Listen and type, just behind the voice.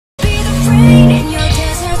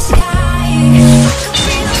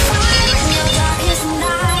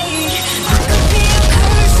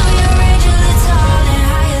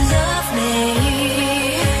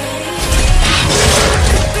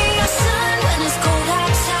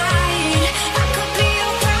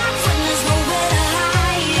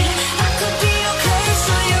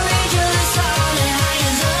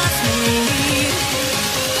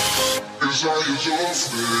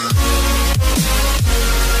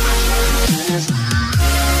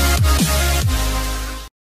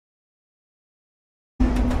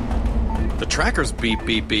tracker's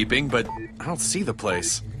beeping, but I don't see the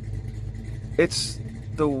place. It's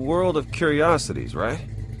the world of curiosities, right?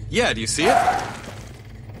 Yeah, do you see it?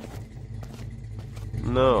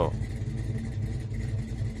 No.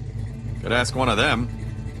 Could ask one of them.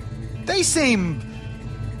 They seem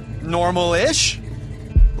normal-ish.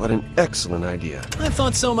 What an excellent idea. I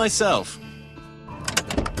thought so myself.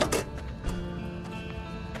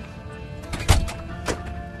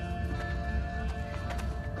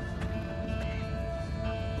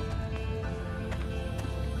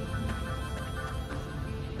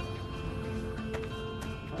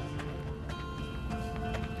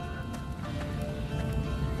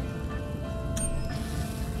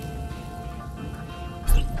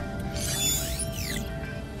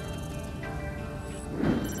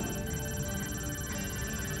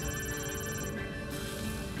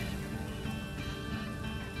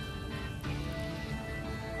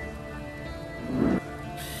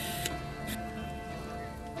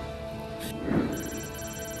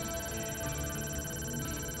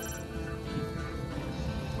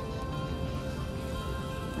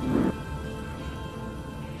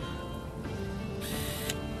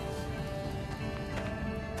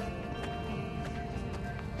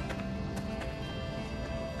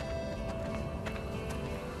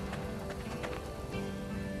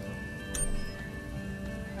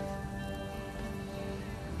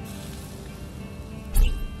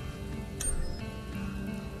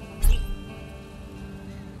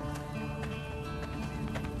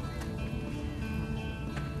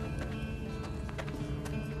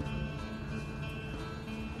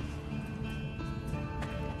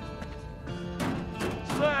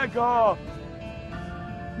 Leg off!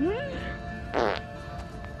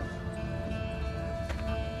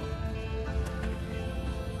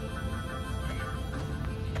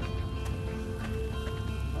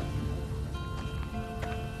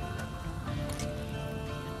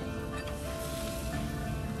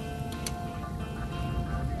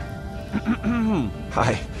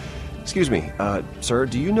 Hi. Excuse me, sir,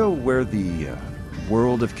 do you know where the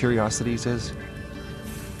world of curiosities is?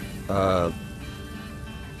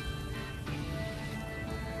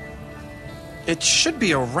 It should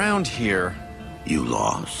be around here. You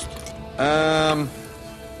lost?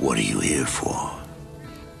 What are you here for?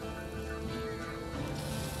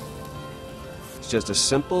 It's just a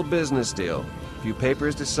simple business deal. A few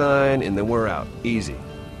papers to sign, and then we're out. Easy.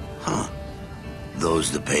 Huh?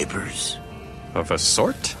 Those the papers? Of a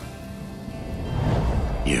sort?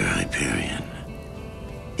 You're Hyperion.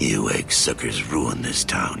 You egg-suckers ruined this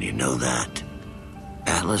town, you know that?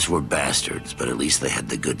 Atlas were bastards, but at least they had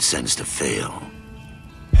the good sense to fail.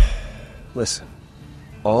 Listen,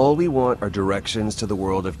 all we want are directions to the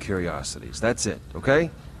world of curiosities. That's it, okay?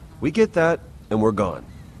 We get that, and we're gone.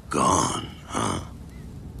 Gone, huh?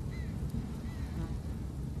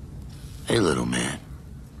 Hey, little man.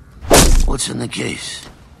 What's in the case?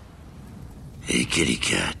 Hey, kitty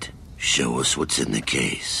cat. Show us what's in the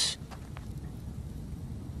case.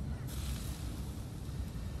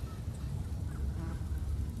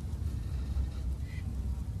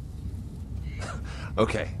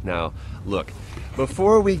 Okay, now, look.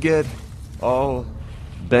 Before we get all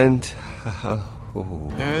bent...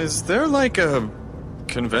 Is there like a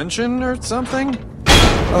convention or something?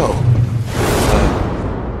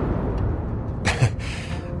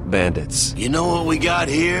 Bandits. You know what we got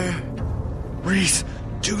here? Reese,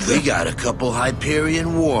 do We got a couple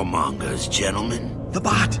Hyperion warmongers, gentlemen. the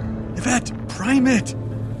bot! Yvette, prime it!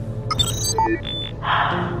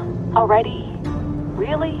 Already?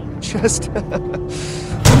 Really? Just... give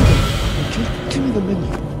me the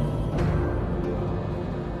menu.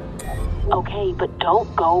 Okay, but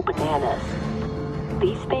don't go bananas.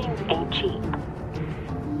 These things ain't cheap.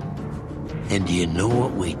 And do you know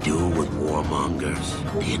what we do with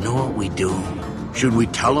warmongers? Do you know what we do? Should we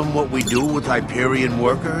tell them what we do with Hyperion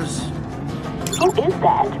workers? Who is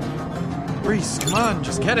that? Reese, come on,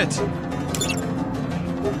 just get it!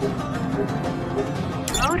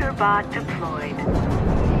 Motorbot deployed.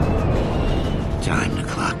 Time to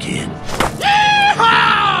clock in.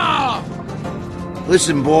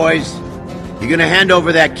 Listen, boys. You're gonna hand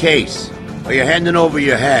over that case, or you're handing over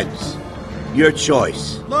your heads. Your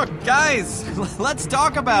choice. Look, guys, let's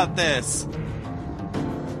talk about this!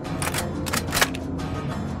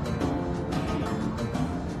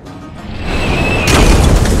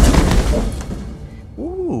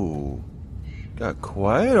 Ooh. Got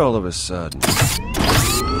quiet all of a sudden.